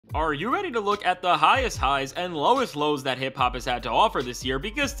Are you ready to look at the highest highs and lowest lows that hip-hop has had to offer this year?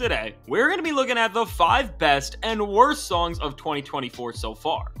 Because today, we're going to be looking at the 5 best and worst songs of 2024 so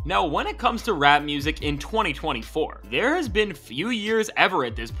far. Now, when it comes to rap music in 2024, there has been few years ever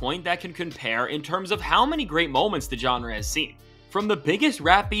at this point that can compare in terms of how many great moments the genre has seen. From the biggest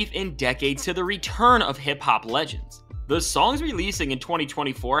rap beef in decades to the return of hip-hop legends. The songs releasing in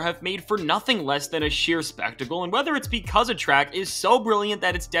 2024 have made for nothing less than a sheer spectacle, and whether it's because a track is so brilliant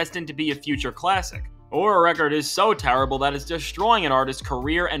that it's destined to be a future classic, or a record is so terrible that it's destroying an artist's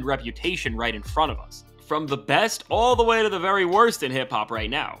career and reputation right in front of us. From the best all the way to the very worst in hip-hop right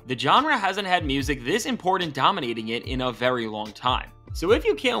now, the genre hasn't had music this important dominating it in a very long time. So if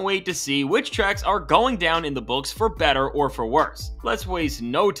you can't wait to see which tracks are going down in the books for better or for worse, let's waste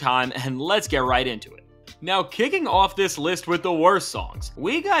no time and let's get right into it. Now, kicking off this list with the worst songs,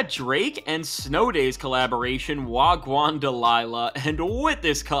 we got Drake and Snow Day's collaboration Wagwan Delilah, and with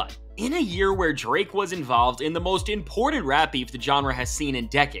this cut. In a year where Drake was involved in the most important rap beef the genre has seen in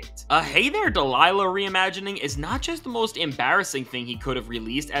decades, a Hey There Delilah reimagining is not just the most embarrassing thing he could have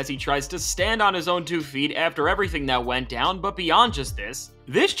released as he tries to stand on his own 2 feet after everything that went down, but beyond just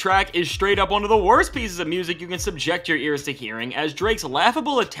this track is straight up one of the worst pieces of music you can subject your ears to hearing, as Drake's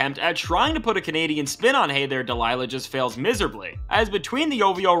laughable attempt at trying to put a Canadian spin on Hey There Delilah just fails miserably, as between the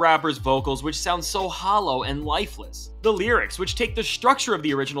OVO rapper's vocals, which sound so hollow and lifeless, the lyrics, which take the structure of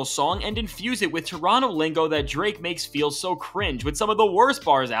the original song and infuse it with Toronto lingo that Drake makes feel so cringe with some of the worst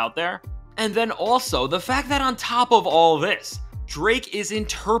bars out there, and then also the fact that on top of all this, Drake is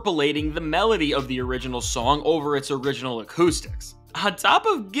interpolating the melody of the original song over its original acoustics. On top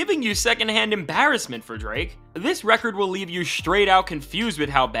of giving you secondhand embarrassment for Drake, this record will leave you straight out confused with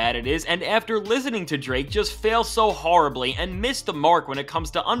how bad it is, and after listening to Drake just fail so horribly and miss the mark when it comes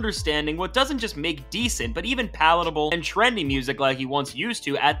to understanding what doesn't just make decent but even palatable and trendy music like he once used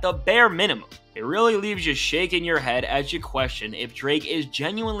to at the bare minimum. It really leaves you shaking your head as you question if Drake is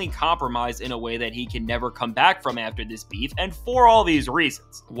genuinely compromised in a way that he can never come back from after this beef, and for all these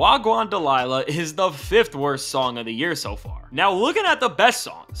reasons. Wagwan Delilah is the 5th worst song of the year so far. Now, looking at the best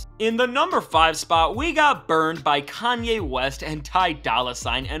songs, in the number 5 spot we got Burned by Kanye West and Ty Dolla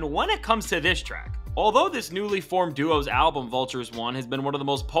 $ign, and when it comes to this track, although this newly formed duo's album Vultures 1 has been one of the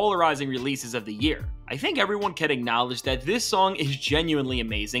most polarizing releases of the year, I think everyone can acknowledge that this song is genuinely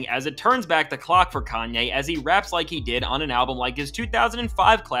amazing, as it turns back the clock for Kanye as he raps like he did on an album like his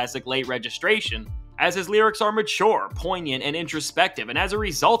 2005 classic Late Registration, as his lyrics are mature, poignant, and introspective, and as a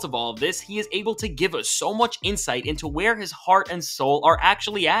result of all of this, he is able to give us so much insight into where his heart and soul are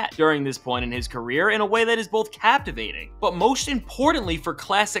actually at during this point in his career in a way that is both captivating, but most importantly for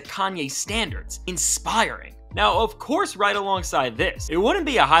classic Kanye standards, inspiring. Now, of course, right alongside this, it wouldn't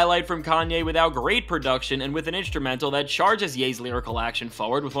be a highlight from Kanye without great production and with an instrumental that charges Ye's lyrical action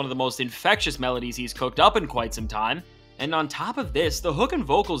forward with one of the most infectious melodies he's cooked up in quite some time. And on top of this, the hook and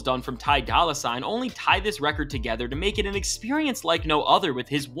vocals done from Ty Dolla $ign only tie this record together to make it an experience like no other with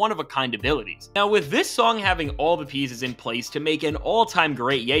his one-of-a-kind abilities. Now, with this song having all the pieces in place to make an all-time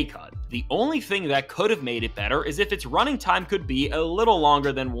great Ye cut, the only thing that could have made it better is if its running time could be a little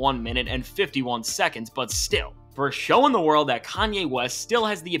longer than 1 minute and 51 seconds, but still, for showing the world that Kanye West still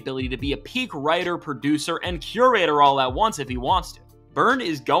has the ability to be a peak writer, producer, and curator all at once if he wants to. Burned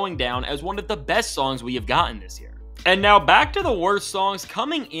is going down as one of the best songs we have gotten this year. And now back to the worst songs,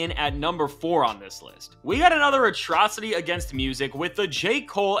 coming in at number 4 on this list. We got another atrocity against music with the J.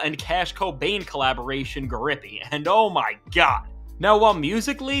 Cole and Cash Cobain collaboration Grippy, and oh my god. Now, while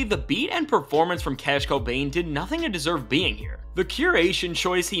musically, the beat and performance from Cash Cobain did nothing to deserve being here, the curation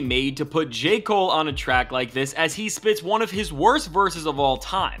choice he made to put J. Cole on a track like this as he spits one of his worst verses of all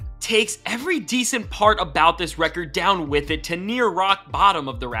time takes every decent part about this record down with it to near rock bottom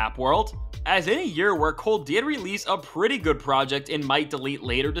of the rap world. As in a year where Cole did release a pretty good project in Might Delete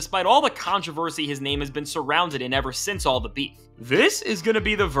Later despite all the controversy his name has been surrounded in ever since all the beef. This is gonna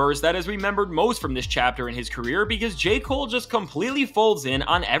be the verse that is remembered most from this chapter in his career because J. Cole just completely folds in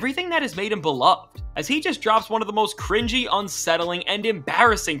on everything that has made him beloved, as he just drops one of the most cringy, unsettling, and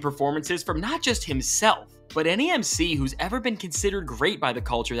embarrassing performances from not just himself, but any MC who's ever been considered great by the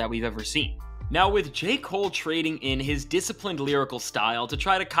culture that we've ever seen. Now, with J. Cole trading in his disciplined lyrical style to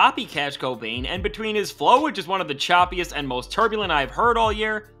try to copy Cash Cobain, and between his flow, which is one of the choppiest and most turbulent I've heard all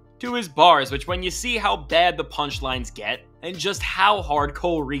year, to his bars, which when you see how bad the punchlines get, and just how hard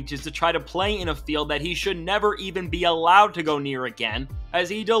Cole reaches to try to play in a field that he should never even be allowed to go near again, as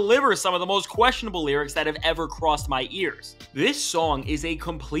he delivers some of the most questionable lyrics that have ever crossed my ears. This song is a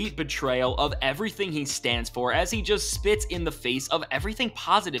complete betrayal of everything he stands for, as he just spits in the face of everything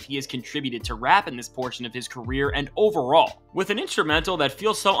positive he has contributed to rap in this portion of his career and overall, with an instrumental that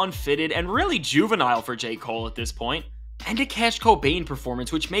feels so unfitted and really juvenile for J. Cole at this point, and a Cash Cobain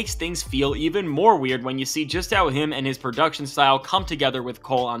performance which makes things feel even more weird when you see just how him and his production style come together with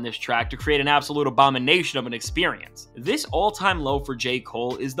Cole on this track to create an absolute abomination of an experience. This all-time low for J.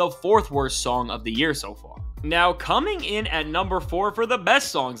 Cole is the 4th worst song of the year so far. Now, coming in at number 4 for the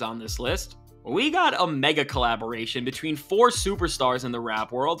best songs on this list, we got a mega collaboration between 4 superstars in the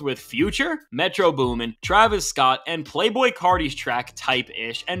rap world with Future, Metro Boomin, Travis Scott, and Playboi Carti's track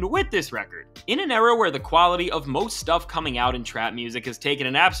Type-ish, and with this record. In an era where the quality of most stuff coming out in trap music has taken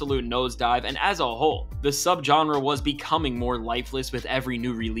an absolute nosedive, and as a whole, the subgenre was becoming more lifeless with every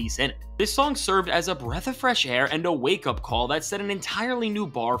new release in it. This song served as a breath of fresh air and a wake-up call that set an entirely new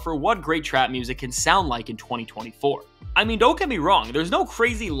bar for what great trap music can sound like in 2024. I mean, don't get me wrong, there's no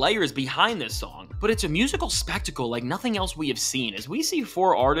crazy layers behind this song, but it's a musical spectacle like nothing else we have seen, as we see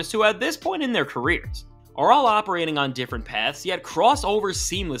 4 artists who at this point in their careers are all operating on different paths, yet cross over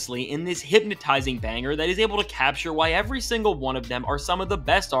seamlessly in this hypnotizing banger that is able to capture why every single one of them are some of the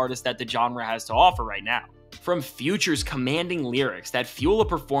best artists that the genre has to offer right now. From Future's commanding lyrics that fuel a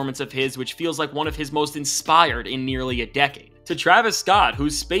performance of his which feels like one of his most inspired in nearly a decade, to Travis Scott,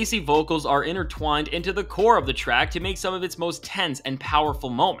 whose spacey vocals are intertwined into the core of the track to make some of its most tense and powerful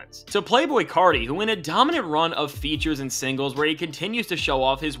moments, to Playboi Carti, who in a dominant run of features and singles where he continues to show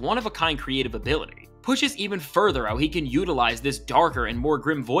off his one-of-a-kind creative ability, pushes even further how he can utilize this darker and more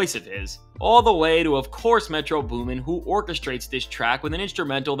grim voice of his, all the way to, of course, Metro Boomin, who orchestrates this track with an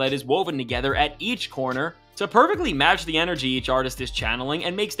instrumental that is woven together at each corner to perfectly match the energy each artist is channeling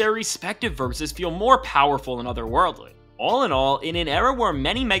and makes their respective verses feel more powerful and otherworldly. All in all, in an era where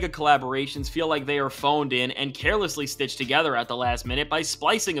many mega collaborations feel like they are phoned in and carelessly stitched together at the last minute by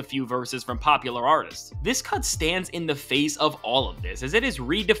splicing a few verses from popular artists, this cut stands in the face of all of this, as it has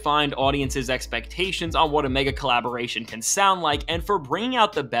redefined audiences' expectations on what a mega collaboration can sound like, and for bringing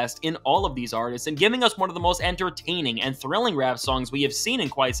out the best in all of these artists and giving us one of the most entertaining and thrilling rap songs we have seen in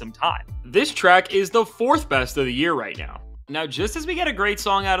quite some time. This track is the 4th best of the year right now. Now, just as we get a great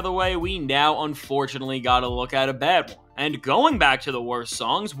song out of the way, we now unfortunately gotta look at a bad one. And going back to the worst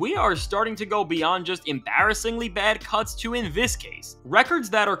songs, we are starting to go beyond just embarrassingly bad cuts to, in this case, records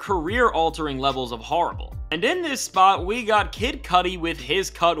that are career-altering levels of horrible. And in this spot, we got Kid Cudi with his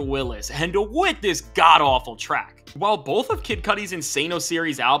cut Willis, and with this god-awful track. While both of Kid Cudi's Insano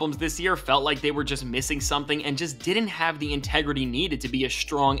series albums this year felt like they were just missing something and just didn't have the integrity needed to be a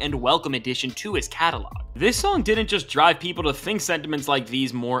strong and welcome addition to his catalog, this song didn't just drive people to think sentiments like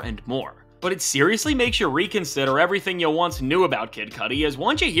these more and more, but it seriously makes you reconsider everything you once knew about Kid Cudi, as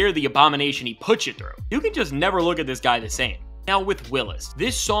once you hear the abomination he puts you through, you can just never look at this guy the same. Now with Willis,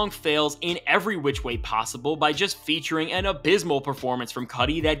 this song fails in every which way possible by just featuring an abysmal performance from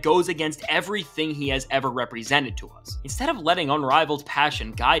Cudi that goes against everything he has ever represented to us, instead of letting unrivaled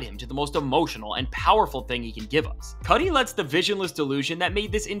passion guide him to the most emotional and powerful thing he can give us. Cudi lets the visionless delusion that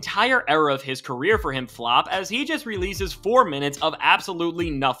made this entire era of his career for him flop, as he just releases 4 minutes of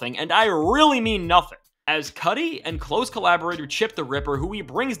absolutely nothing, and I really mean nothing. As Cudi and close collaborator Chip the Ripper, who he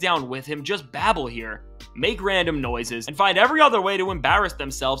brings down with him, just babble here, make random noises, and find every other way to embarrass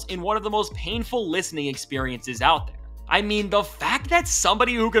themselves in one of the most painful listening experiences out there. I mean, the fact that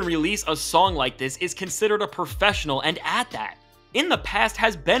somebody who can release a song like this is considered a professional, and at that, in the past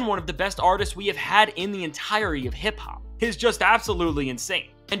has been one of the best artists we have had in the entirety of hip-hop, is just absolutely insane.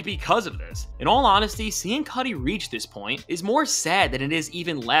 And because of this, in all honesty, seeing Cudi reach this point is more sad than it is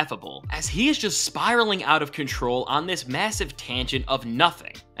even laughable, as he is just spiraling out of control on this massive tangent of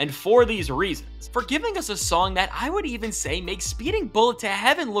nothing. And for these reasons, for giving us a song that I would even say makes Speeding Bullet to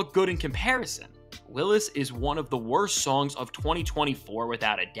Heaven look good in comparison, Willis is one of the worst songs of 2024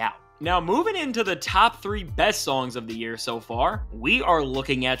 without a doubt. Now, moving into the top 3 best songs of the year so far, we are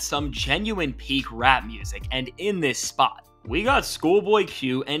looking at some genuine peak rap music, and in this spot, we got Schoolboy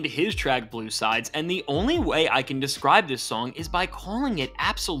Q and his track Blue Sides, and the only way I can describe this song is by calling it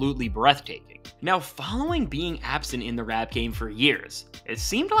absolutely breathtaking. Now, following being absent in the rap game for years, it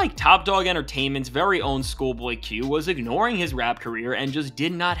seemed like Top Dog Entertainment's very own Schoolboy Q was ignoring his rap career and just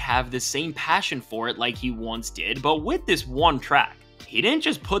did not have the same passion for it like he once did, but with this one track, he didn't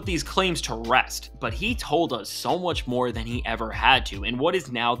just put these claims to rest, but he told us so much more than he ever had to in what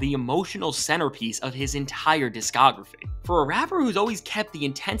is now the emotional centerpiece of his entire discography. For a rapper who's always kept the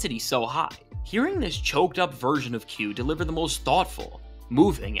intensity so high, hearing this choked up version of Q deliver the most thoughtful,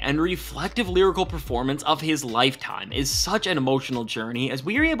 moving, and reflective lyrical performance of his lifetime is such an emotional journey, as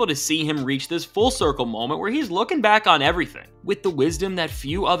we are able to see him reach this full circle moment where he's looking back on everything with the wisdom that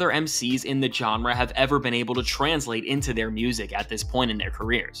few other MCs in the genre have ever been able to translate into their music at this point in their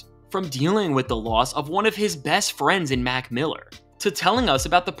careers. From dealing with the loss of one of his best friends in Mac Miller, to telling us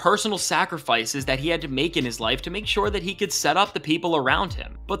about the personal sacrifices that he had to make in his life to make sure that he could set up the people around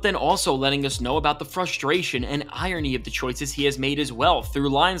him, but then also letting us know about the frustration and irony of the choices he has made as well, through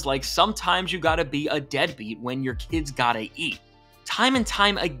lines like, "Sometimes you gotta be a deadbeat when your kids gotta eat." Time and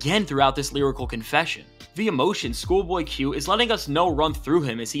time again throughout this lyrical confession, the emotion Schoolboy Q is letting us know run through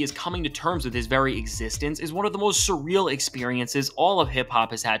him as he is coming to terms with his very existence is one of the most surreal experiences all of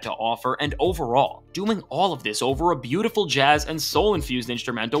hip-hop has had to offer, and overall, doing all of this over a beautiful jazz and soul-infused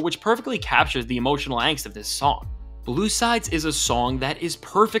instrumental which perfectly captures the emotional angst of this song. Blue Sides is a song that is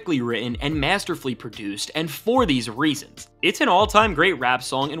perfectly written and masterfully produced, and for these reasons, it's an all-time great rap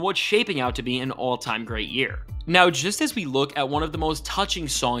song in what's shaping out to be an all-time great year. Now, just as we look at one of the most touching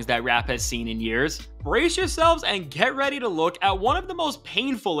songs that rap has seen in years, brace yourselves and get ready to look at one of the most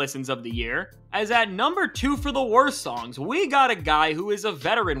painful listens of the year, as at number 2 for the worst songs, we got a guy who is a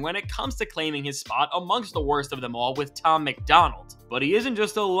veteran when it comes to claiming his spot amongst the worst of them all with Tom MacDonald. But he isn't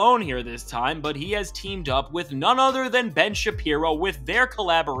just alone here this time, but he has teamed up with none other than Ben Shapiro with their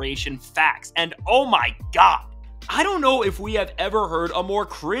collaboration Facts, and oh my god! I don't know if we have ever heard a more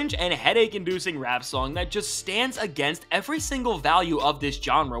cringe and headache-inducing rap song that just stands against every single value of this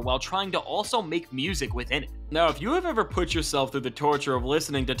genre while trying to also make music within it. Now, if you have ever put yourself through the torture of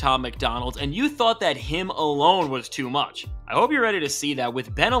listening to Tom MacDonald and you thought that him alone was too much, I hope you're ready to see that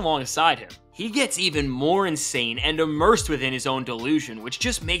with Ben alongside him. He gets even more insane and immersed within his own delusion, which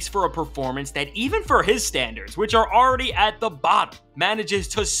just makes for a performance that, even for his standards, which are already at the bottom, manages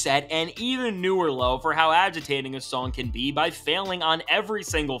to set an even newer low for how agitating a song can be by failing on every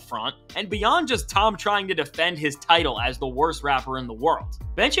single front, and beyond just Tom trying to defend his title as the worst rapper in the world.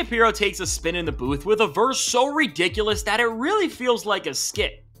 Ben Shapiro takes a spin in the booth with a verse so ridiculous that it really feels like a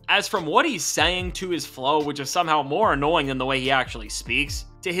skit. As from what he's saying to his flow, which is somehow more annoying than the way he actually speaks,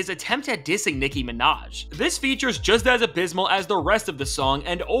 to his attempt at dissing Nicki Minaj, this feature's just as abysmal as the rest of the song,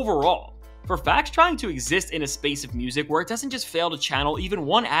 and overall, for Facts trying to exist in a space of music where it doesn't just fail to channel even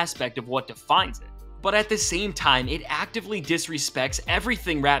one aspect of what defines it, but at the same time, it actively disrespects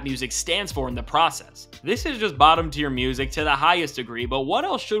everything rap music stands for in the process. This is just bottom tier music to the highest degree, but what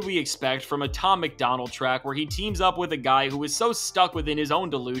else should we expect from a Tom MacDonald track where he teams up with a guy who is so stuck within his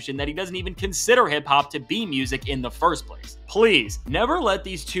own delusion that he doesn't even consider hip-hop to be music in the first place? Please, never let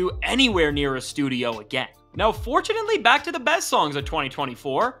these two anywhere near a studio again. Now, fortunately, back to the best songs of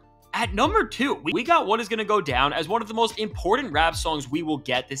 2024. At number 2, we got what is going to go down as one of the most important rap songs we will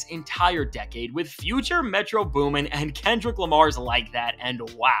get this entire decade, with Future, Metro Boomin, and Kendrick Lamar's Like That, and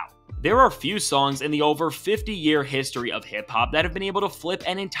wow. There are few songs in the over 50-year history of hip-hop that have been able to flip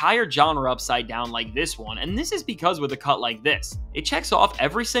an entire genre upside down like this one, and this is because with a cut like this, it checks off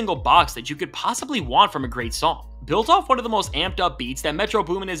every single box that you could possibly want from a great song. Built off one of the most amped up beats that Metro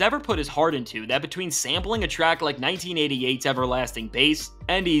Boomin has ever put his heart into, that between sampling a track like 1988's Everlasting Bass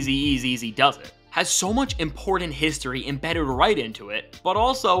and Easy Does It, has so much important history embedded right into it, but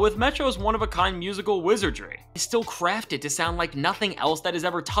also with Metro's one-of-a-kind musical wizardry, is still crafted to sound like nothing else that has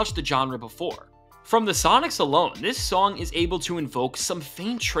ever touched the genre before. From the sonics alone, this song is able to invoke some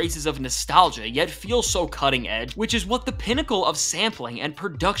faint traces of nostalgia, yet feel so cutting edge, which is what the pinnacle of sampling and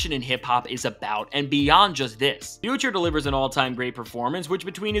production in hip-hop is about, and beyond just this. Future delivers an all-time great performance, which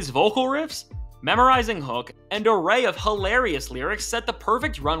between his vocal riffs, memorizing hook, and array of hilarious lyrics set the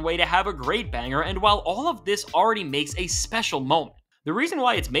perfect runway to have a great banger, and while all of this already makes a special moment, the reason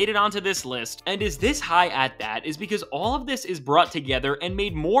why it's made it onto this list and is this high at that is because all of this is brought together and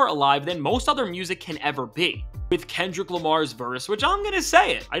made more alive than most other music can ever be. With Kendrick Lamar's verse, which I'm gonna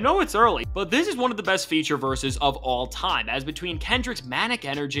say it, I know it's early, but this is one of the best feature verses of all time, as between Kendrick's manic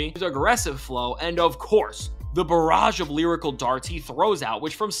energy, his aggressive flow, and of course, the barrage of lyrical darts he throws out,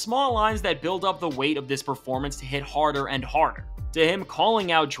 which from small lines that build up the weight of this performance to hit harder and harder, to him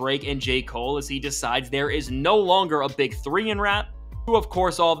calling out Drake and J. Cole as he decides there is no longer a big three in rap, to of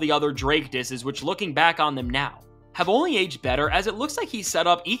course all of the other Drake disses, which looking back on them now, have only aged better, as it looks like he set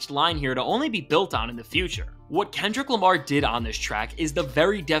up each line here to only be built on in the future. What Kendrick Lamar did on this track is the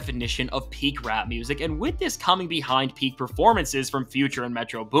very definition of peak rap music, and with this coming behind peak performances from Future and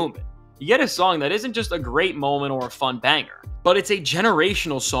Metro Boomin, you get a song that isn't just a great moment or a fun banger, but it's a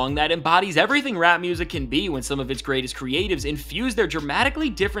generational song that embodies everything rap music can be when some of its greatest creatives infuse their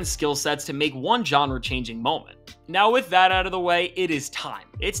dramatically different skill sets to make one genre-changing moment. Now with that out of the way, it is time.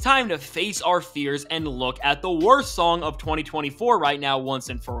 It's time to face our fears and look at the worst song of 2024 right now once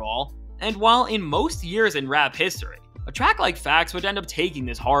and for all. And while in most years in rap history, a track like Facts would end up taking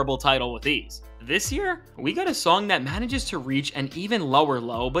this horrible title with ease, this year, we got a song that manages to reach an even lower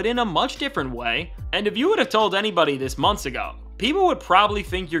low, but in a much different way. And if you would have told anybody this months ago, people would probably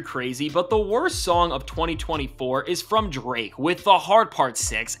think you're crazy, but the worst song of 2024 is from Drake with The Hard Part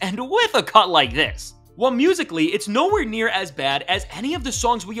 6 and with a cut like this. While musically, it's nowhere near as bad as any of the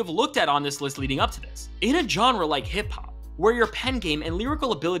songs we have looked at on this list leading up to this. In a genre like hip-hop, where your pen game and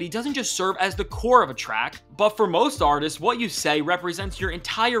lyrical ability doesn't just serve as the core of a track, but for most artists, what you say represents your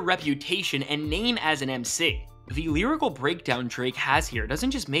entire reputation and name as an MC. The lyrical breakdown Drake has here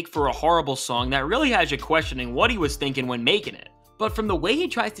doesn't just make for a horrible song that really has you questioning what he was thinking when making it, but from the way he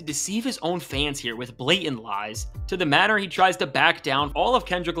tries to deceive his own fans here with blatant lies, to the manner he tries to back down all of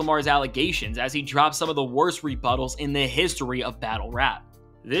Kendrick Lamar's allegations as he drops some of the worst rebuttals in the history of battle rap.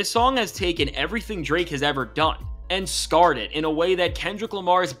 This song has taken everything Drake has ever done and scarred it in a way that Kendrick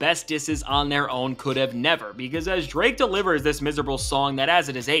Lamar's best disses on their own could have never, because as Drake delivers this miserable song that, as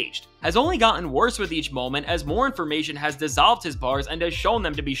it has aged, has only gotten worse with each moment as more information has dissolved his bars and has shown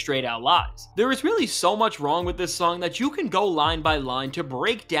them to be straight out lies. There is really so much wrong with this song that you can go line by line to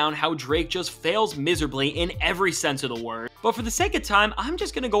break down how Drake just fails miserably in every sense of the word. But for the sake of time, I'm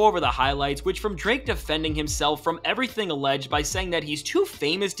just gonna go over the highlights, which from Drake defending himself from everything alleged by saying that he's too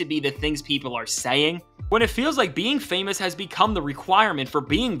famous to be the things people are saying, when it feels like being famous has become the requirement for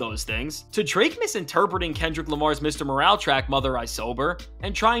being those things, to Drake misinterpreting Kendrick Lamar's Mr. Morale track Mother I Sober,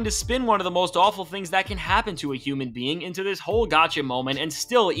 and trying to spin one of the most awful things that can happen to a human being into this whole gotcha moment, and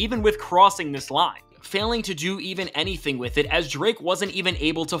still, even with crossing this line, failing to do even anything with it, as Drake wasn't even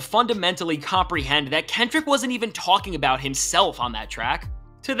able to fundamentally comprehend that Kendrick wasn't even talking about himself on that track,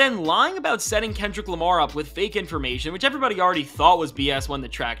 to then lying about setting Kendrick Lamar up with fake information, which everybody already thought was BS when the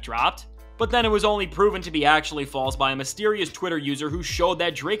track dropped, but then it was only proven to be actually false by a mysterious Twitter user who showed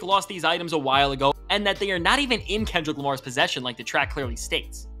that Drake lost these items a while ago and that they are not even in Kendrick Lamar's possession like the track clearly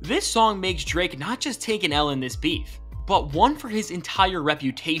states. This song makes Drake not just take an L in this beef, but one for his entire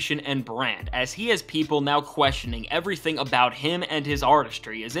reputation and brand, as he has people now questioning everything about him and his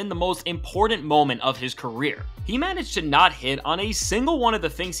artistry is in the most important moment of his career. He managed to not hit on a single one of the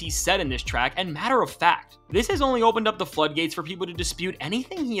things he said in this track, and matter of fact, this has only opened up the floodgates for people to dispute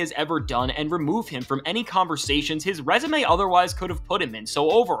anything he has ever done and remove him from any conversations his resume otherwise could have put him in. So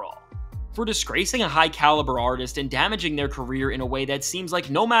overall, for disgracing a high-caliber artist and damaging their career in a way that seems like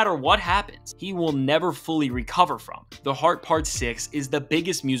no matter what happens, he will never fully recover from, The Heart Part 6 is the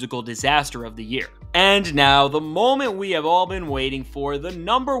biggest musical disaster of the year. And now, the moment we have all been waiting for, the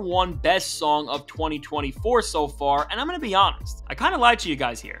 #1 best song of 2024 so far, and I'm gonna be honest, I kinda lied to you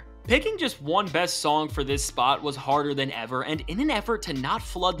guys here. Picking just one best song for this spot was harder than ever, and in an effort to not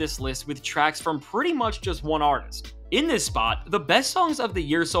flood this list with tracks from pretty much just one artist, in this spot, the best songs of the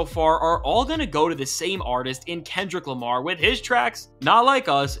year so far are all gonna go to the same artist in Kendrick Lamar with his tracks Not Like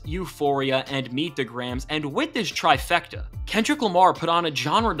Us, Euphoria, and Meet the Grams, and with this trifecta, Kendrick Lamar put on a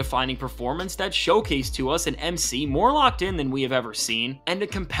genre-defining performance that showcased to us an MC more locked in than we have ever seen, and a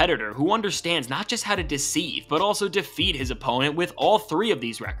competitor who understands not just how to deceive, but also defeat his opponent with all three of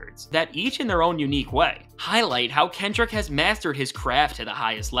these records, that each in their own unique way highlight how Kendrick has mastered his craft to the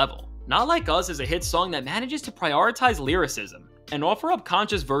highest level. Not Like Us is a hit song that manages to prioritize lyricism and offer up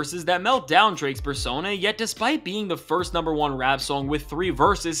conscious verses that melt down Drake's persona, yet despite being the first #1 rap song with 3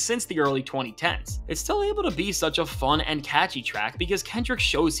 verses since the early 2010s, it's still able to be such a fun and catchy track because Kendrick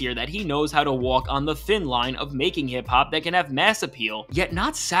shows here that he knows how to walk on the thin line of making hip-hop that can have mass appeal, yet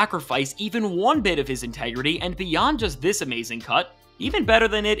not sacrifice even one bit of his integrity. And beyond just this amazing cut, even better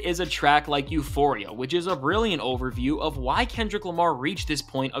than it is a track like Euphoria, which is a brilliant overview of why Kendrick Lamar reached this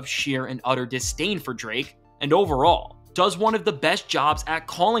point of sheer and utter disdain for Drake, and overall, does one of the best jobs at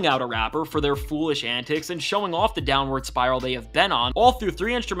calling out a rapper for their foolish antics and showing off the downward spiral they have been on, all through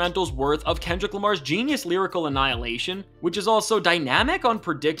 3 instrumentals worth of Kendrick Lamar's genius lyrical annihilation, which is also dynamic,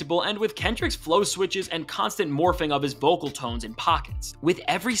 unpredictable, and with Kendrick's flow switches and constant morphing of his vocal tones in pockets. With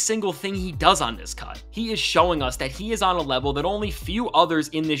every single thing he does on this cut, he is showing us that he is on a level that only few others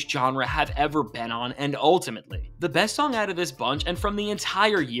in this genre have ever been on, and ultimately, the best song out of this bunch and from the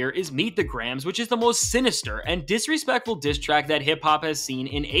entire year is Meet the Grams, which is the most sinister and disrespectful diss track that hip-hop has seen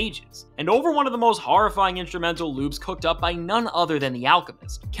in ages, and over one of the most horrifying instrumental loops cooked up by none other than The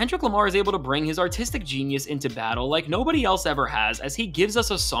Alchemist. Kendrick Lamar is able to bring his artistic genius into battle like nobody else ever has, as he gives us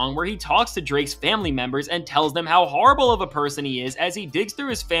a song where he talks to Drake's family members and tells them how horrible of a person he is as he digs through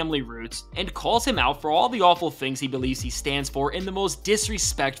his family roots and calls him out for all the awful things he believes he stands for in the most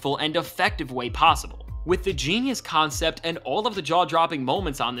disrespectful and effective way possible. With the genius concept and all of the jaw-dropping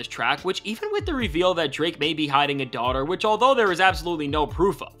moments on this track, which even with the reveal that Drake may be hiding a daughter, which although there is absolutely no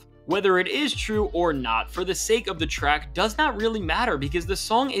proof of, whether it is true or not, for the sake of the track does not really matter because the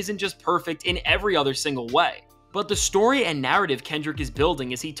song isn't just perfect in every other single way. But the story and narrative Kendrick is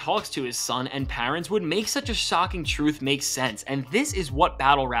building as he talks to his son and parents would make such a shocking truth make sense, and this is what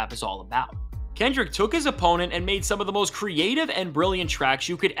battle rap is all about. Kendrick took his opponent and made some of the most creative and brilliant tracks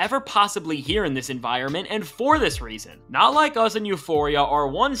you could ever possibly hear in this environment, and for this reason, Not Like Us and Euphoria are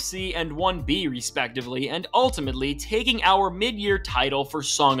 1C and 1B respectively, and ultimately taking our mid-year title for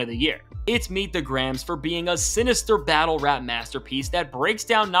Song of the Year. It's Meet the Grams for being a sinister battle rap masterpiece that breaks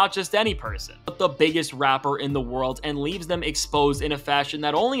down not just any person, but the biggest rapper in the world and leaves them exposed in a fashion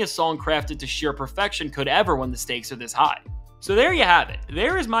that only a song crafted to sheer perfection could ever when the stakes are this high. So there you have it.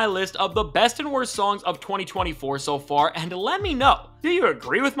 There is my list of the best and worst songs of 2024 so far, and let me know, do you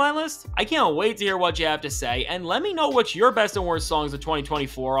agree with my list? I can't wait to hear what you have to say, and let me know what your best and worst songs of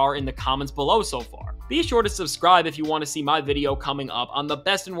 2024 are in the comments below so far. Be sure to subscribe if you want to see my video coming up on the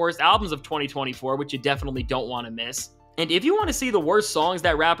best and worst albums of 2024, which you definitely don't want to miss. And if you want to see the worst songs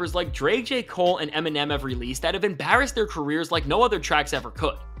that rappers like Drake, J. Cole, and Eminem have released that have embarrassed their careers like no other tracks ever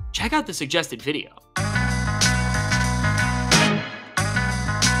could, check out the suggested video.